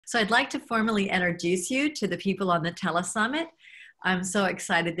So I'd like to formally introduce you to the people on the telesummit. I'm so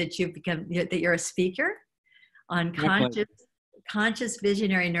excited that you're a speaker on My pleasure. conscious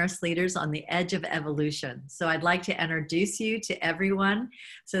visionary nurse leaders on the edge of evolution. So I'd like to introduce you to everyone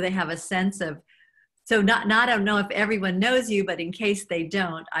so they have a sense of, I don't know if everyone knows you, but in case they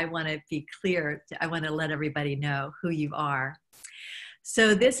don't, I want to be clear. I want to let everybody know who you are.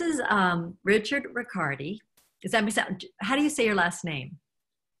 So this is Richard Ricciardi. Does that make sense? How do you say your last name?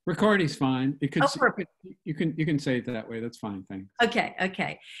 Ricciardi's fine. Perfect. You can say it that way. That's fine. Thanks.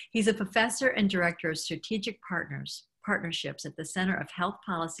 Okay. He's a professor and director of strategic partnerships at the Center of Health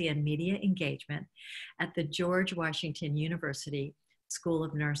Policy and Media Engagement at the George Washington University School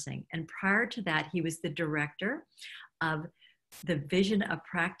of Nursing. And prior to that, he was the director of the Vision of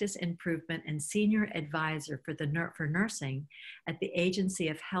Practice Improvement and senior advisor for nursing at the Agency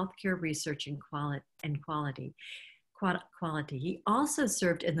of Healthcare Research and Quality. He also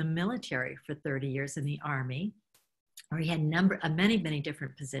served in the military for 30 years in the Army, where he had many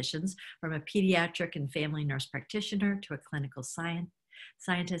different positions, from a pediatric and family nurse practitioner to a clinical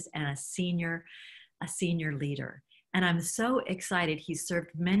scientist and a senior leader. And I'm so excited. He's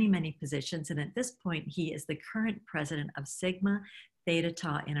served many positions, and at this point, he is the current president of Sigma Theta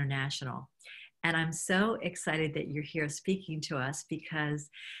Tau International. And I'm so excited that you're here speaking to us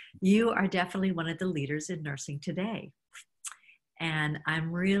because you are definitely one of the leaders in nursing today. And I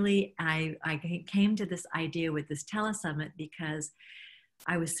came to this idea with this telesummit because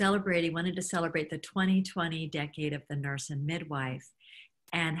I wanted to celebrate the 2020 decade of the nurse and midwife,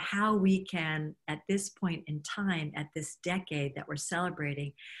 and how we can, at this point in time, at this decade that we're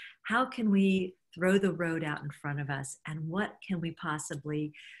celebrating, how can we throw the road out in front of us, and what can we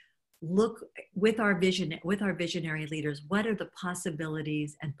possibly look with our visionary leaders, what are the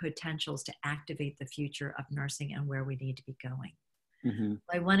possibilities and potentials to activate the future of nursing and where we need to be going? Mm-hmm.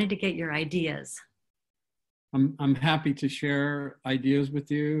 I wanted to get your ideas. I'm happy to share ideas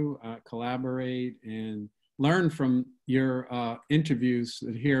with you, collaborate, and learn from your interviews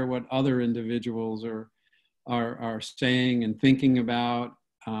and hear what other individuals are saying and thinking about,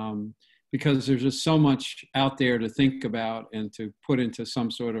 because there's just so much out there to think about and to put into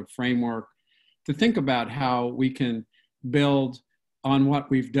some sort of framework to think about how we can build on what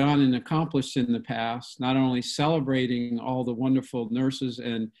we've done and accomplished in the past, not only celebrating all the wonderful nurses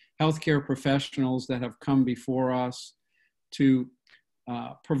and healthcare professionals that have come before us to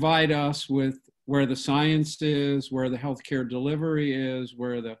provide us with where the science is, where the healthcare delivery is,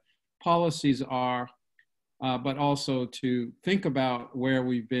 where the policies are, but also to think about where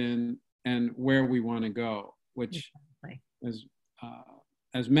we've been and where we want to go, which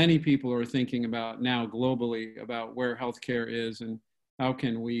as many people are thinking about now globally about where healthcare is and how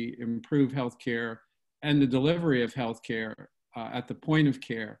can we improve healthcare and the delivery of healthcare at the point of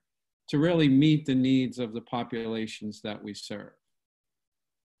care to really meet the needs of the populations that we serve.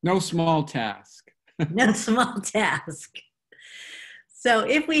 No small task. No small task. So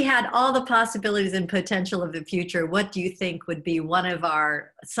if we had all the possibilities and potential of the future, what do you think would be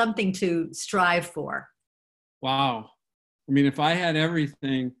something to strive for? Wow. I mean, if I had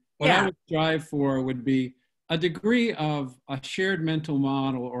everything, what I would strive for would be a degree of a shared mental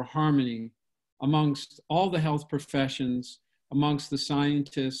model or harmony amongst all the health professions, amongst the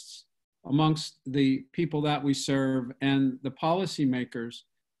scientists, amongst the people that we serve, and the policymakers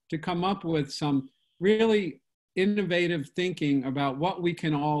to come up with some really innovative thinking about what we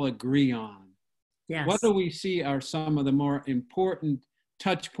can all agree on. Yes. What do we see are some of the more important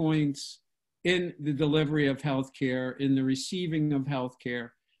touch points in the delivery of healthcare, in the receiving of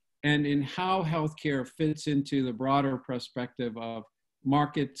healthcare, and in how healthcare fits into the broader perspective of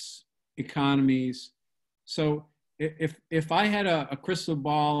markets, economies. So if I had a crystal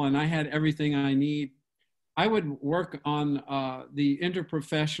ball and I had everything I need, I would work on the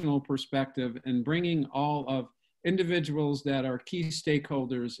interprofessional perspective and bringing all of individuals that are key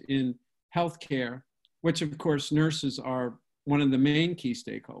stakeholders in healthcare, which of course nurses are one of the main key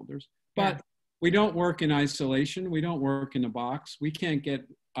stakeholders, but we don't work in isolation. We don't work in a box. We can't get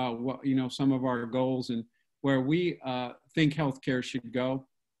some of our goals and where we think healthcare should go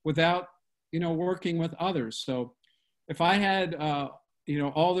without working with others. So if I had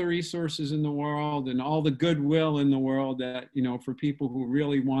all the resources in the world and all the goodwill in the world that for people who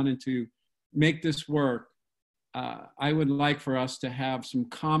really wanted to make this work, I would like for us to have some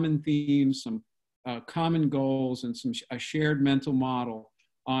common themes, some common goals, and a shared mental model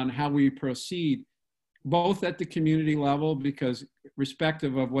on how we proceed, both at the community level, because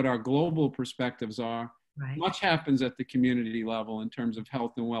respective of what our global perspectives are, much happens at the community level in terms of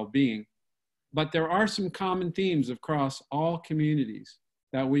health and well-being. But there are some common themes across all communities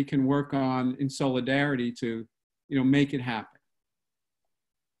that we can work on in solidarity to, make it happen.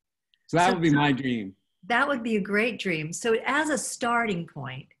 So that would be my dream. That would be a great dream. So as a starting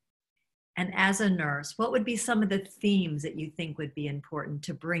point and as a nurse, what would be some of the themes that you think would be important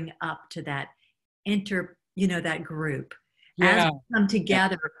to bring up to that that group? Yeah. As we come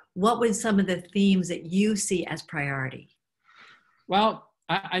together, what would some of the themes that you see as priority? Well,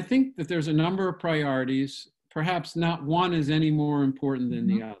 I think that there's a number of priorities. Perhaps not one is any more important than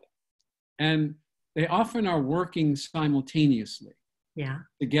the other. And they often are working simultaneously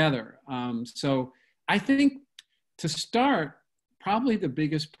together. So I think to start, probably the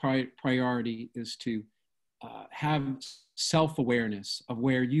biggest priority is to have self-awareness of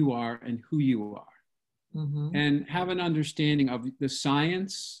where you are and who you are, and have an understanding of the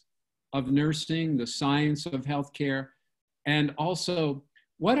science of nursing, the science of healthcare, and also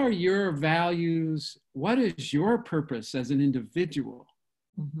what are your values? What is your purpose as an individual?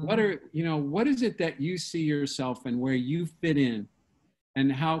 What is it that you see yourself and where you fit in?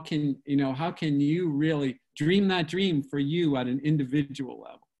 And how can you really dream that dream for you at an individual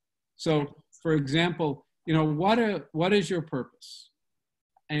level? So, for example, what is your purpose?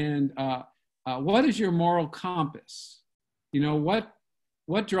 And what is your moral compass?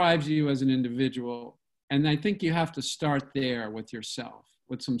 What drives you as an individual? And I think you have to start there with yourself,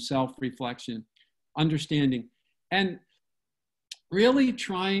 with some self-reflection, understanding, and really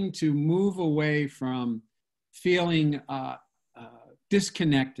trying to move away from feeling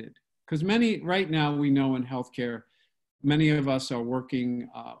disconnected. Because right now we know in healthcare, many of us are working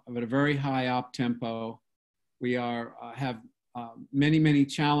at a very high op tempo. We have many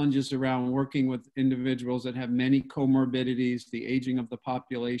challenges around working with individuals that have many comorbidities, the aging of the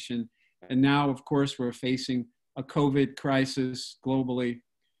population. And now, of course, we're facing a COVID crisis globally.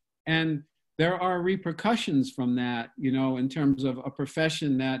 And there are repercussions from that, in terms of a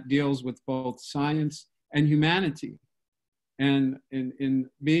profession that deals with both science and humanity. And in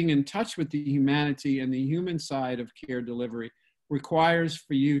being in touch with the humanity and the human side of care delivery requires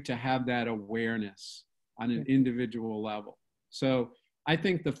for you to have that awareness on an individual level. So I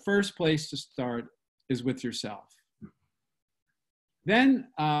think the first place to start is with yourself. Then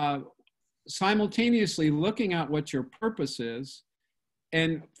simultaneously looking at what your purpose is.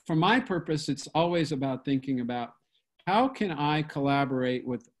 And for my purpose, it's always about thinking about how can I collaborate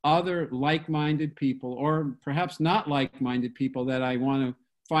with other like-minded people, or perhaps not like-minded people that I want to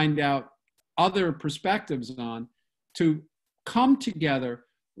find out other perspectives on, to come together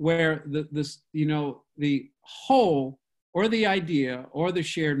where the whole or the idea or the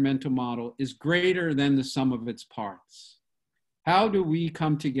shared mental model is greater than the sum of its parts. How do we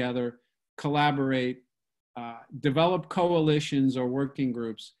come together, collaborate, develop coalitions or working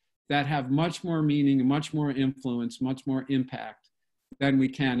groups that have much more meaning, much more influence, much more impact than we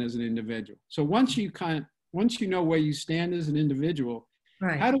can as an individual? So once you know where you stand as an individual,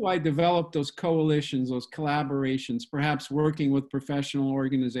 how do I develop those coalitions, those collaborations, perhaps working with professional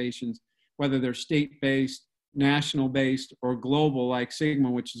organizations, whether they're state-based, national-based, or global, like Sigma,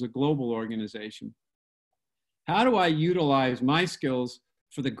 which is a global organization? How do I utilize my skills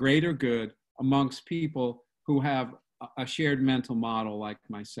for the greater good amongst people who have a shared mental model like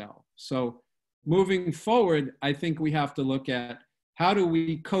myself? So moving forward, I think we have to look at how do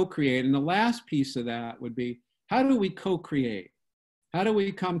we co-create? And the last piece of that would be, how do we co-create? How do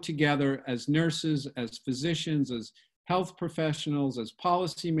we come together as nurses, as physicians, as health professionals, as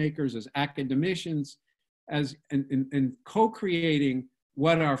policymakers, as academicians, in co-creating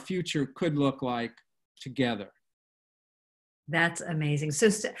what our future could look like together? That's amazing. So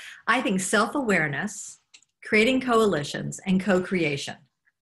I think self-awareness, creating coalitions, and co-creation.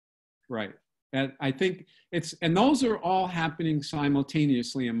 Right. And I think and those are all happening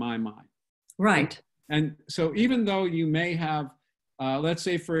simultaneously in my mind. Right. And so even though you may have, let's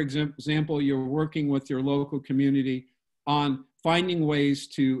say, for example, you're working with your local community on finding ways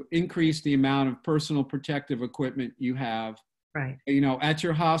to increase the amount of personal protective equipment you have, at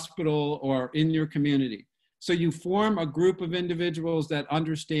your hospital or in your community. So you form a group of individuals that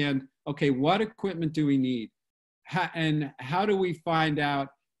understand, okay, what equipment do we need? And how do we find out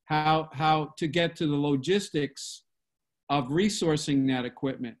how to get to the logistics of resourcing that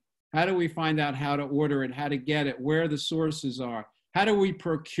equipment? How do we find out how to order it, how to get it, where the sources are? How do we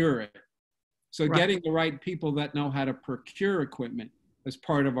procure it? So getting the right people that know how to procure equipment as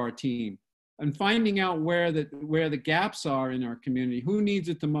part of our team, and finding out where the gaps are in our community, who needs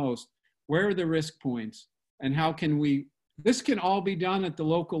it the most, where are the risk points, and how can this can all be done at the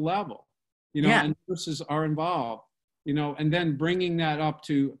local level, and nurses are involved, and then bringing that up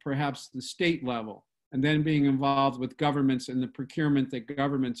to perhaps the state level and then being involved with governments and the procurement that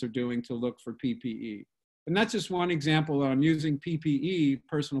governments are doing to look for PPE. And that's just one example. I'm using PPE,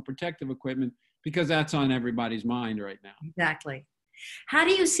 personal protective equipment, because that's on everybody's mind right now. Exactly. How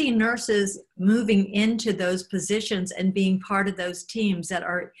do you see nurses moving into those positions and being part of those teams that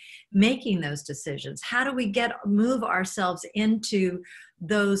are making those decisions? How do we move ourselves into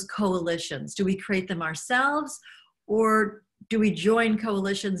those coalitions? Do we create them ourselves, or do we join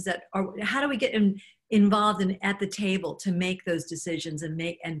coalitions that are, how do we get involved at the table to make those decisions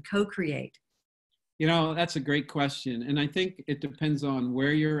and co-create? You know, that's a great question. And I think it depends on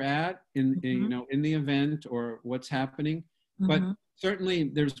where you're at in the event or what's happening. But certainly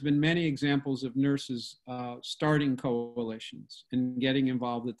there's been many examples of nurses starting coalitions and getting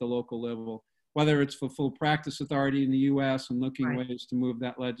involved at the local level, whether it's for full practice authority in the US and looking ways to move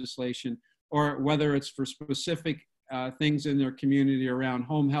that legislation, or whether it's for specific things in their community around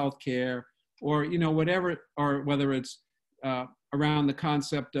home health care, or whatever, or whether it's around the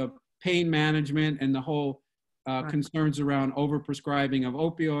concept of pain management and the whole concerns around overprescribing of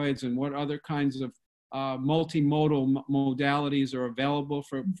opioids and what other kinds of multimodal modalities are available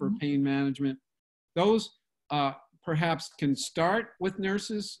for pain management. Those perhaps can start with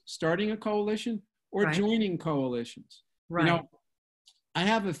nurses starting a coalition or joining coalitions. Right. I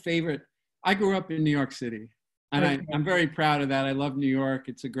have a favorite. I grew up in New York City, and I'm very proud of that. I love New York.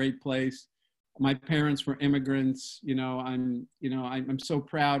 It's a great place. My parents were immigrants. I'm so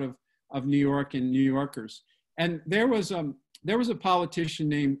proud of New York and New Yorkers. And there was a politician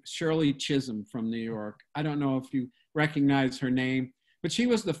named Shirley Chisholm from New York. I don't know if you recognize her name, but she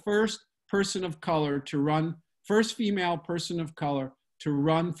was the first person of color to run, first female person of color to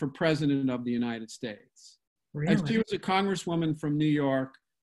run for president of the United States. Really? And she was a congresswoman from New York,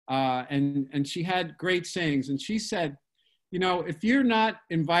 and she had great sayings. And she said, if you're not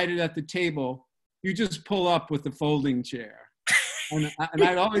invited at the table, you just pull up with the folding chair. And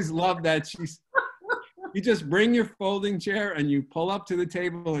I'd always loved that. You just bring your folding chair and you pull up to the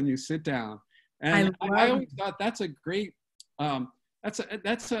table and you sit down. And I always thought that's a great,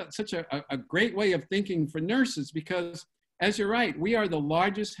 such a great way of thinking for nurses, because as you're right, we are the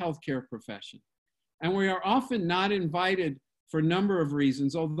largest healthcare profession. And we are often not invited for a number of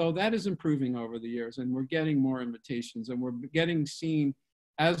reasons, although that is improving over the years, and we're getting more invitations and we're getting seen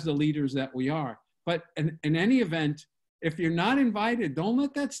as the leaders that we are. But in any event, if you're not invited, don't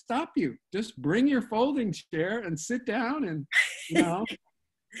let that stop you. Just bring your folding chair and sit down and,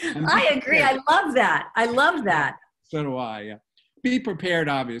 I agree. I love that. I love that. So do I, yeah. Be prepared,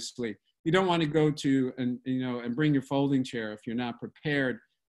 obviously. You don't want to go to and bring your folding chair if you're not prepared,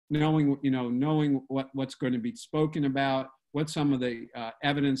 knowing what's going to be spoken about, what some of the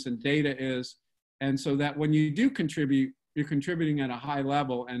evidence and data is. And so that when you do contribute, you're contributing at a high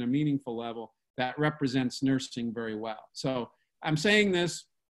level and a meaningful level that represents nursing very well. So I'm saying this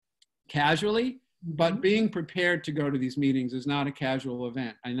casually, but being prepared to go to these meetings is not a casual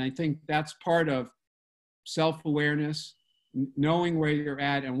event. And I think that's part of self-awareness, knowing where you're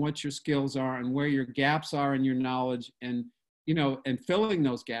at and what your skills are and where your gaps are in your knowledge, and filling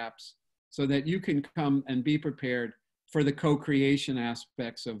those gaps so that you can come and be prepared for the co-creation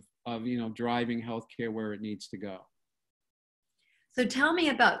aspects of driving healthcare where it needs to go. So tell me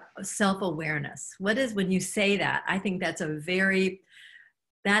about self-awareness. What is, when you say that, I think that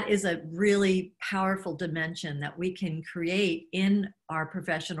is a really powerful dimension that we can create in our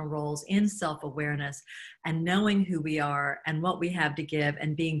professional roles, in self-awareness and knowing who we are and what we have to give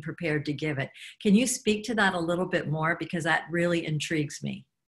and being prepared to give it. Can you speak to that a little bit more? Because that really intrigues me.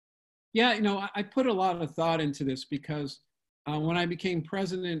 Yeah, I put a lot of thought into this because when I became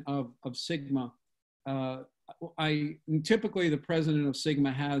president of Sigma, typically the president of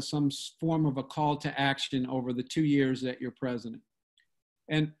Sigma has some form of a call to action over the 2 years that you're president.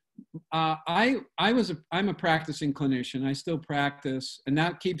 And I'm a practicing clinician. I still practice, and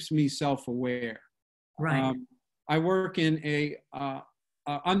that keeps me self-aware. Right. I work in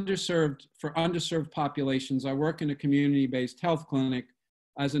underserved populations. I work in a community-based health clinic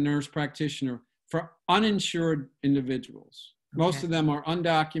as a nurse practitioner for uninsured individuals. Okay. Most of them are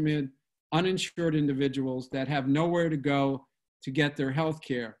undocumented, uninsured individuals that have nowhere to go to get their health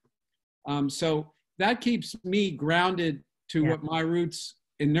care. So that keeps me grounded to what my roots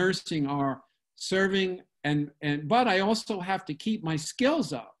in nursing are, serving, but I also have to keep my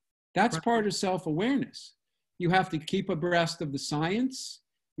skills up. That's part of self-awareness. You have to keep abreast of the science.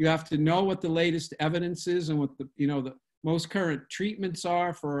 You have to know what the latest evidence is and what the most current treatments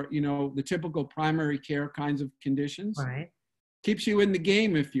are for, the typical primary care kinds of conditions. Right. Keeps you in the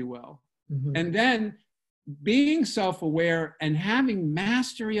game, if you will. Mm-hmm. And then being self-aware and having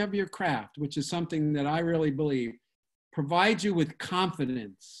mastery of your craft, which is something that I really believe, provides you with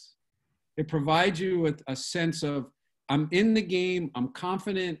confidence. It provides you with a sense of, I'm in the game, I'm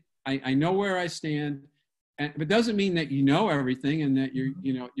confident, I know where I stand. And it doesn't mean that you know everything and that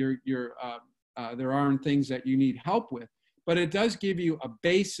there aren't things that you need help with, but it does give you a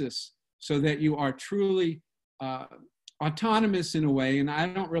basis so that you are truly autonomous in a way. And I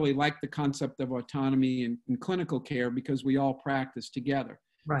don't really like the concept of autonomy in clinical care because we all practice together.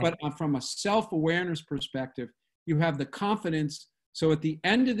 Right. But from a self-awareness perspective, you have the confidence. So at the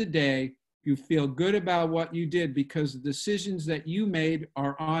end of the day, you feel good about what you did because the decisions that you made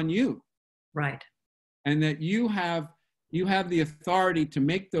are on you. Right. And that you have the authority to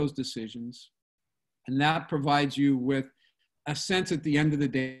make those decisions. And that provides you with a sense at the end of the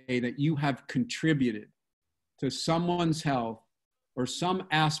day that you have contributed to someone's health or some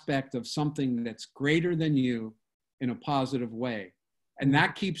aspect of something that's greater than you in a positive way. And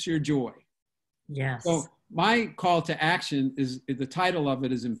that keeps your joy. Yes. So my call to action is, the title of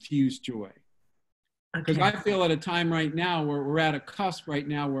it is Infused Joy. Because I feel at a time right now where we're at a cusp right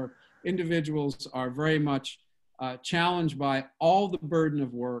now where individuals are very much challenged by all the burden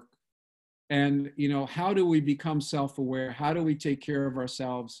of work. And, how do we become self-aware? How do we take care of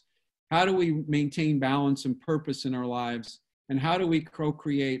ourselves? How do we maintain balance and purpose in our lives? And how do we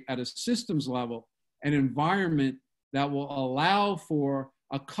co-create at a systems level an environment that will allow for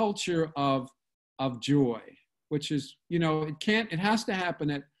a culture of joy, which is, it has to happen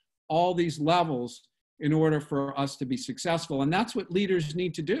at all these levels in order for us to be successful. And that's what leaders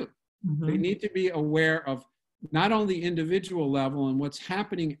need to do. Mm-hmm. They need to be aware of not only individual level and what's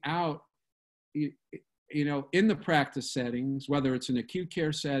happening out, in the practice settings, whether it's an acute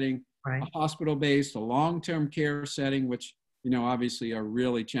care setting, right, a hospital-based, a long-term care setting, which, obviously are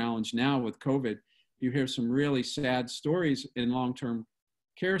really challenged now with COVID. You hear some really sad stories in long-term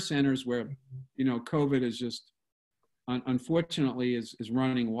care centers where, COVID is just, unfortunately, is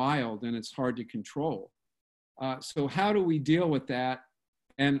running wild and it's hard to control. So how do we deal with that?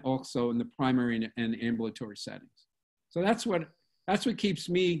 And also in the primary and ambulatory settings. So that's what keeps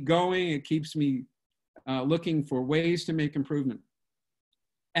me going. It keeps me looking for ways to make improvement.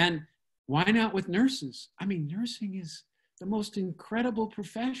 And why not with nurses? I mean, nursing is the most incredible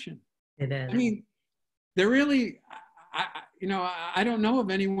profession. It is. I mean, they're really, I don't know of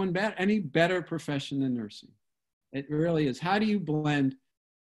any better profession than nursing. It really is. How do you blend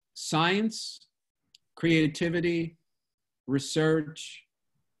science, creativity, research,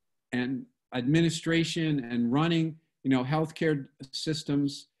 and administration and running, healthcare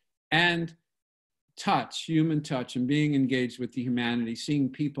systems, and human touch, and being engaged with the humanity, seeing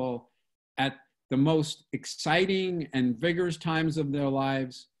people at the most exciting and vigorous times of their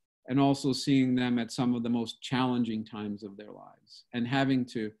lives, and also seeing them at some of the most challenging times of their lives, and having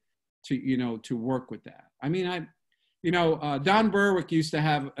to work with that. I mean, Don Berwick used to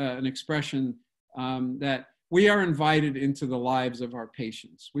have an expression that we are invited into the lives of our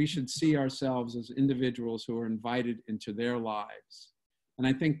patients. We should see ourselves as individuals who are invited into their lives. And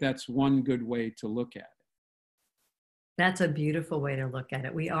I think that's one good way to look at it. That's a beautiful way to look at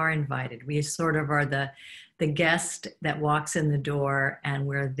it. We are invited. We sort of are the guest that walks in the door, and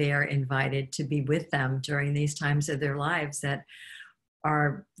we're there invited to be with them during these times of their lives that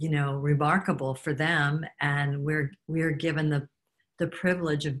are, remarkable for them. And we're given the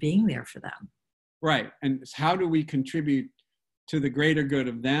privilege of being there for them. Right. And how do we contribute to the greater good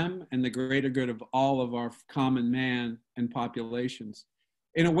of them and the greater good of all of our common man and populations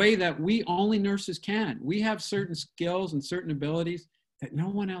in a way that we only nurses can? We have certain skills and certain abilities that no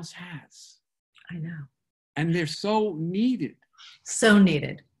one else has. I know. And they're so needed. So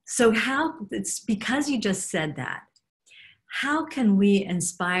needed. So it's because you just said that, how can we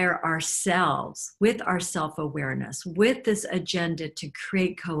inspire ourselves with our self-awareness, with this agenda to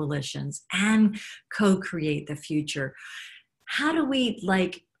create coalitions and co-create the future? How do we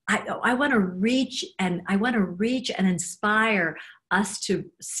I want to reach and inspire us to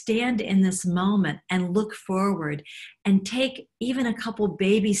stand in this moment and look forward and take even a couple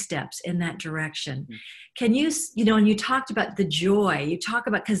baby steps in that direction. Mm-hmm. Can you, and you talked about the joy,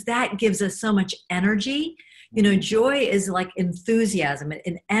 because that gives us so much energy. Joy is like enthusiasm.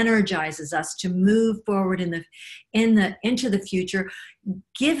 It energizes us to move forward into the future,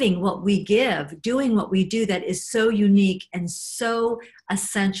 giving what we give, doing what we do that is so unique and so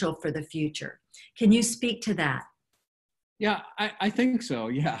essential for the future. Can you speak to that? Yeah, I think so.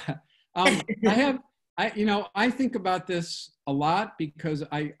 Yeah. I think about this a lot because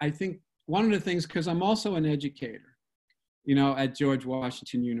I think one of the things, because I'm also an educator, at George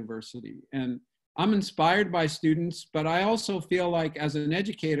Washington University. And I'm inspired by students, but I also feel like as an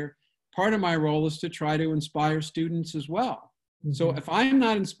educator, part of my role is to try to inspire students as well. Mm-hmm. So if I'm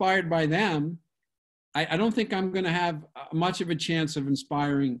not inspired by them, I don't think I'm going to have much of a chance of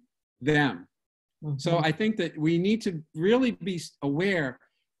inspiring them. Mm-hmm. So I think that we need to really be aware.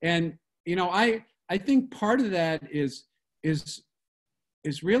 And, you know, I think part of that is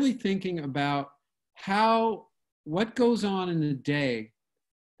really thinking about what goes on in a day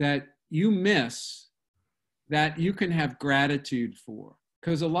that you miss that you can have gratitude for.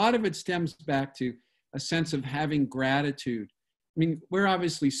 Because a lot of it stems back to a sense of having gratitude. I mean, we're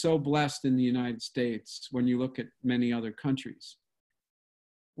obviously so blessed in the United States when you look at many other countries.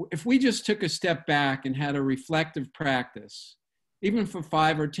 If we just took a step back and had a reflective practice, even for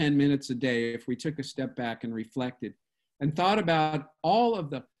 5 or 10 minutes a day, if we took a step back and reflected and thought about all of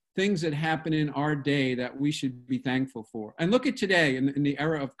the things that happen in our day that we should be thankful for. And look at today in the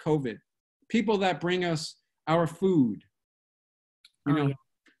era of COVID, people that bring us our food,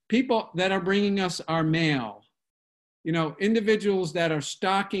 people that are bringing us our mail, individuals that are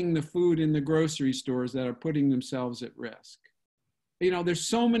stocking the food in the grocery stores that are putting themselves at risk. There's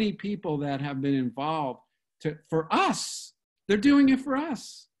so many people that have been involved for us. They're doing it for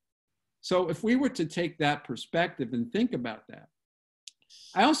us. So if we were to take that perspective and think about that.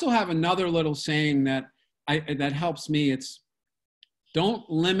 I also have another little saying that helps me. It's don't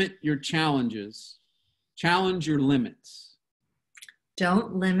limit your challenges, challenge your limits.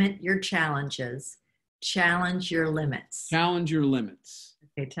 Don't limit your challenges, challenge your limits. Challenge your limits.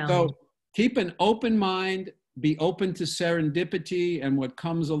 Okay, tell me. So keep an open mind, be open to serendipity and what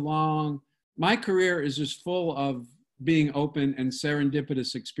comes along. My career is just full of being open and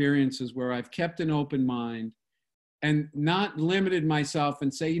serendipitous experiences where I've kept an open mind and not limited myself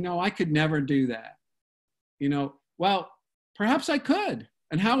and say, I could never do that. Well, perhaps I could.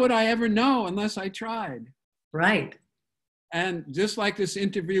 And how would I ever know unless I tried? Right. And just like this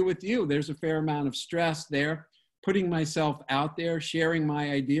interview with you, there's a fair amount of stress there, putting myself out there, sharing my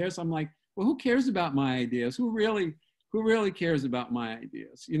ideas. I'm like, well, who cares about my ideas? Who really cares about my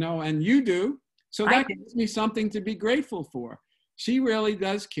ideas? And you do. So that gives me something to be grateful for. She really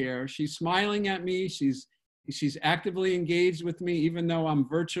does care. She's smiling at me. She's actively engaged with me, even though I'm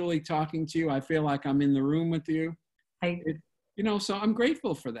virtually talking to you. I feel like I'm in the room with you. So I'm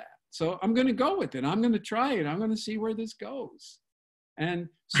grateful for that. So I'm going to go with it. I'm going to try it. I'm going to see where this goes. And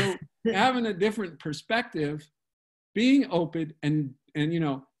so having a different perspective, being open and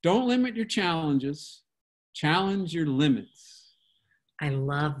don't limit your challenges, challenge your limits. I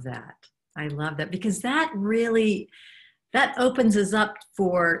love that. I love that because that opens us up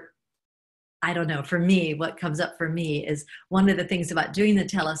for, I don't know, for me, what comes up for me is one of the things about doing the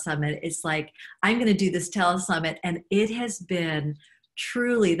telesummit is like, I'm going to do this telesummit and it has been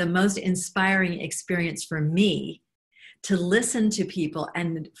truly the most inspiring experience for me to listen to people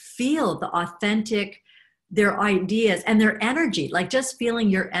and feel the authentic, their ideas and their energy, like just feeling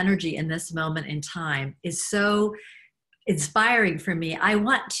your energy in this moment in time is so inspiring for me. I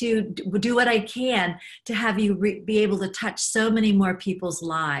want to do what I can to have you be able to touch so many more people's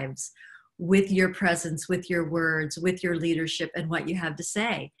lives with your presence, with your words, with your leadership and what you have to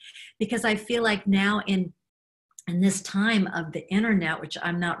say. Because I feel like now in this time of the internet, which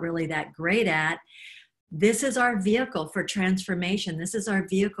I'm not really that great at, this is our vehicle for transformation. This is our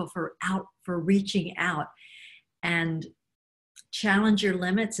vehicle for reaching out and challenge your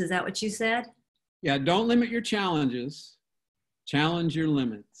limits. Is that what you said? Yeah, don't limit your challenges. Challenge your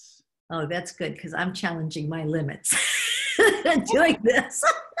limits. Oh, that's good because I'm challenging my limits doing this.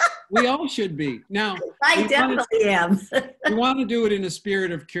 We all should be. Now, I definitely am. We want to do it in a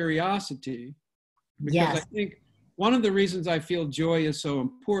spirit of curiosity because yes. I think one of the reasons I feel joy is so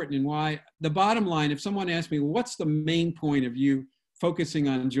important and why the bottom line, if someone asks me, well, what's the main point of you focusing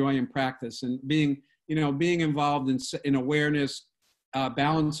on joy in practice and being involved in awareness,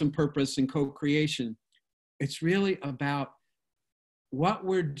 balance and purpose and co-creation, it's really about what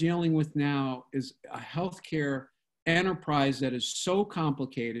we're dealing with now is a healthcare enterprise that is so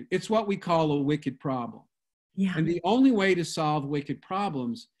complicated. It's what we call a wicked problem. Yeah. And the only way to solve wicked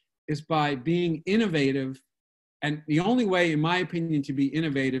problems is by being innovative. And the only way, in my opinion, to be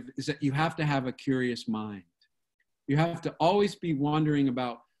innovative is that you have to have a curious mind. You have to always be wondering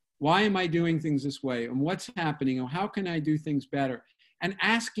about why am I doing things this way and what's happening and how can I do things better? And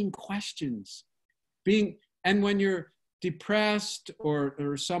asking questions. And when you're depressed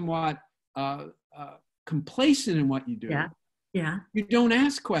or somewhat complacent in what you do, you don't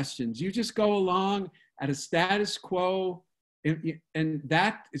ask questions. You just go along at a status quo, and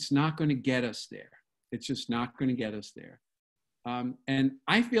that is not going to get us there. It's just not going to get us there. And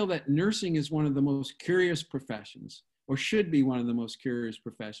I feel that nursing is one of the most curious professions, or should be one of the most curious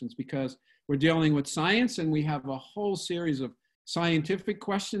professions, because we're dealing with science and we have a whole series of scientific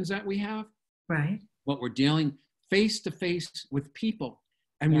questions that we have. Right. But we're dealing face to face with people.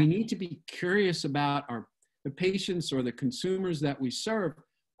 And we need to be curious about the patients or the consumers that we serve.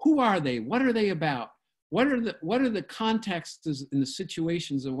 Who are they? What are they about? What are the contexts and the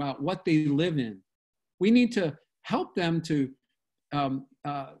situations about what they live in? We need to help them to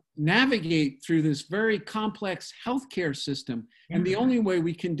navigate through this very complex healthcare system. Yeah. And the only way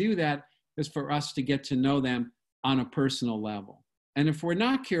we can do that is for us to get to know them on a personal level. And if we're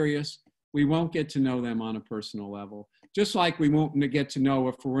not curious, we won't get to know them on a personal level. Just like we won't get to know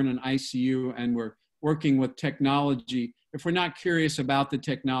if we're in an ICU and we're working with technology. If we're not curious about the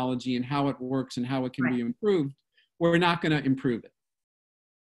technology and how it works and how it can be improved, we're not going to improve it.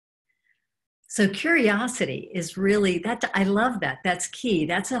 So curiosity is really, I love that. That's key.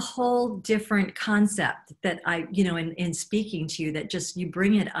 That's a whole different concept that in speaking to you, that just you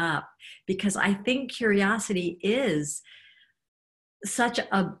bring it up, because I think curiosity is such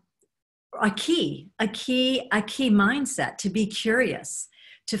a key mindset, to be curious,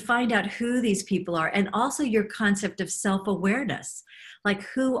 to find out who these people are. And also your concept of self-awareness, like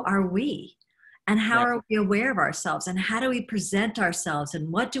who are we? And how are we aware of ourselves? And how do we present ourselves?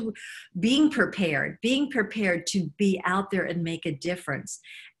 And being prepared to be out there and make a difference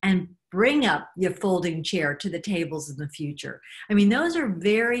and bring up your folding chair to the tables in the future. I mean, those are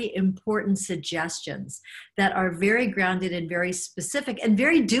very important suggestions that are very grounded and very specific and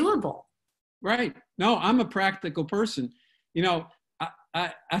very doable. Right. No, I'm a practical person.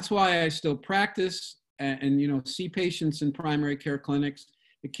 That's why I still practice and see patients in primary care clinics.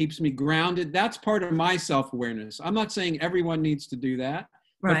 It keeps me grounded. That's part of my self-awareness. I'm not saying everyone needs to do that.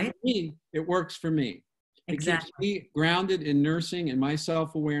 Right. But for me, it works for me. Exactly. It keeps me grounded in nursing and my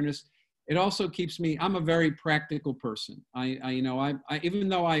self-awareness. It also keeps me, I'm a very practical person. Even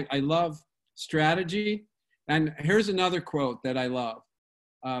though I love strategy, and here's another quote that I love.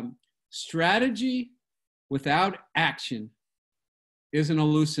 Strategy without action is an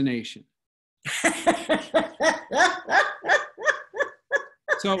hallucination.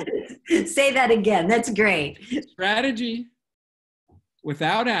 So say that again. That's great. Strategy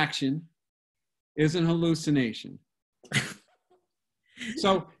without action is an hallucination.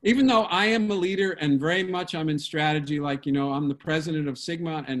 So even though I am a leader and very much I'm in strategy, I'm the president of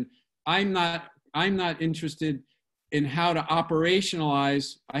Sigma, and I'm not interested in how to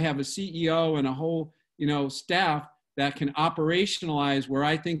operationalize. I have a CEO and a whole, staff that can operationalize where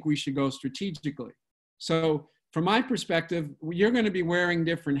I think we should go strategically. So from my perspective, you're going to be wearing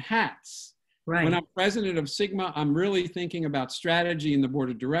different hats. Right. When I'm president of Sigma, I'm really thinking about strategy in the board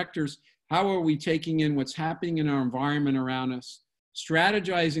of directors. How are we taking in what's happening in our environment around us,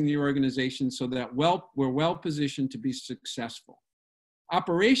 strategizing the organization so that we're well positioned to be successful.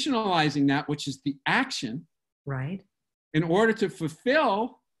 Operationalizing that, which is the action, right, in order to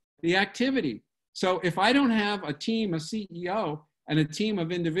fulfill the activity. So if I don't have a team, a CEO, and a team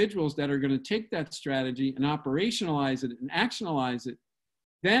of individuals that are going to take that strategy and operationalize it and actionalize it,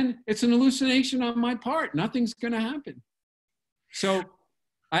 then it's an hallucination on my part. Nothing's going to happen. So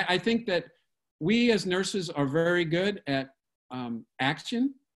I think that we as nurses are very good at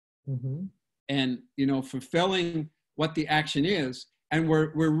action and, fulfilling what the action is. And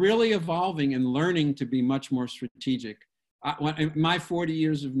we're really evolving and learning to be much more strategic. In my 40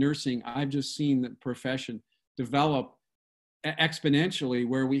 years of nursing, I've just seen the profession develop exponentially,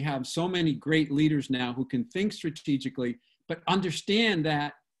 where we have so many great leaders now who can think strategically, but understand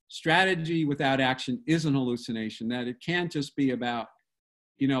that strategy without action is an hallucination, that it can't just be about,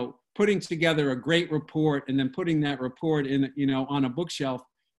 putting together a great report and then putting that report in, on a bookshelf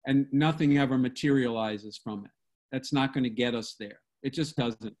and nothing ever materializes from it. That's not going to get us there. It just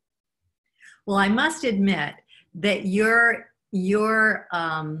doesn't. Well, I must admit that your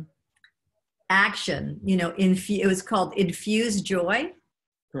action, it was called Infuse Joy.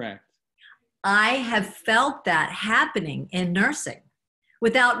 Correct. I have felt that happening in nursing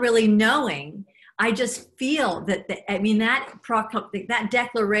without really knowing. I just feel that, that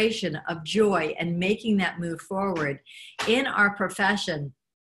declaration of joy and making that move forward in our profession,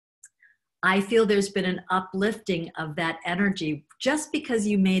 I feel there's been an uplifting of that energy just because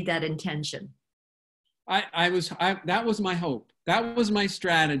you made that intention. That was my hope. That was my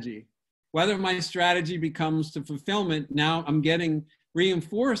strategy. Whether my strategy becomes to fulfillment, now I'm getting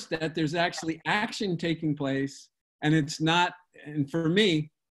reinforced that there's actually action taking place, and it's not, and for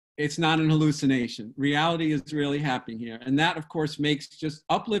me, it's not an hallucination. Reality is really happening here. And that, of course,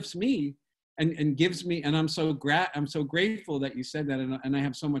 uplifts me and gives me, and I'm so grateful that you said that, and I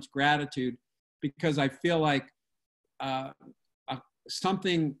have so much gratitude, because I feel like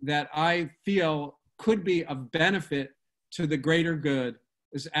something that I feel could be of benefit to the greater good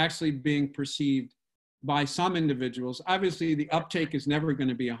is actually being perceived by some individuals. Obviously, the uptake is never going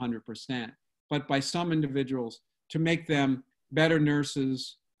to be 100%, but by some individuals, to make them better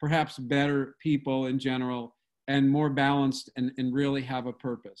nurses, perhaps better people in general, and more balanced, and really have a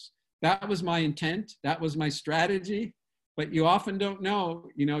purpose. That was my intent. That was my strategy. But you often don't know,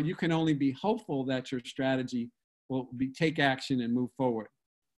 you can only be hopeful that your strategy will take action and move forward,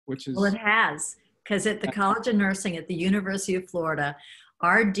 which is... Well, it has, because at the College of Nursing at the University of Florida,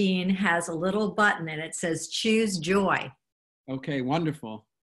 our dean has a little button and it says, choose joy. Okay, wonderful.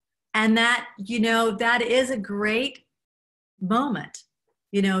 And that, that is a great moment,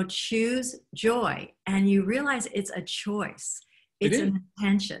 choose joy. And you realize it's a choice. It's an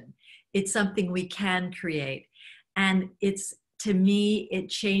intention. It's something we can create. And to me, it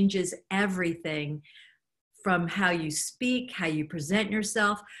changes everything from how you speak, how you present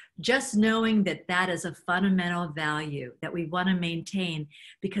yourself, just knowing that that is a fundamental value that we want to maintain,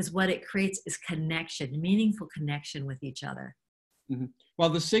 because what it creates is connection, meaningful connection with each other. Mm-hmm. Well,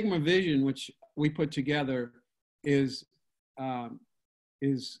 the Sigma vision, which we put together, is I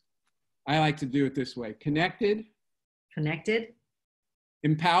like to do it this way: connected,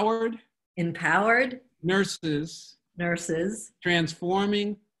 empowered, nurses,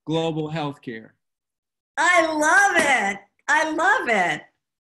 transforming global healthcare. I love it.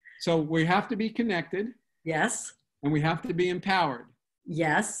 So we have to be connected. Yes. And we have to be empowered.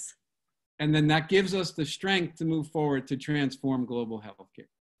 Yes. And then that gives us the strength to move forward to transform global healthcare.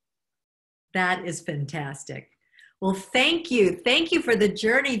 That is fantastic. Well, thank you. Thank you for the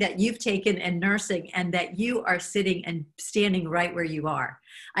journey that you've taken in nursing, and that you are sitting and standing right where you are.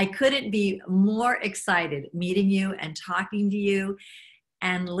 I couldn't be more excited meeting you and talking to you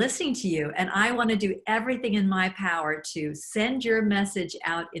and listening to you. And I want to do everything in my power to send your message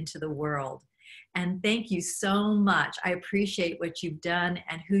out into the world. And thank you so much. I appreciate what you've done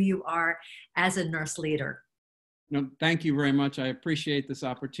and who you are as a nurse leader. No, thank you very much. I appreciate this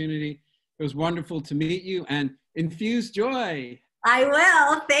opportunity. It was wonderful to meet you, and infuse joy. I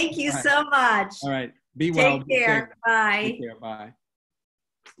will. Thank you so much. All right. Be well. Take care. Bye. Take care. Bye.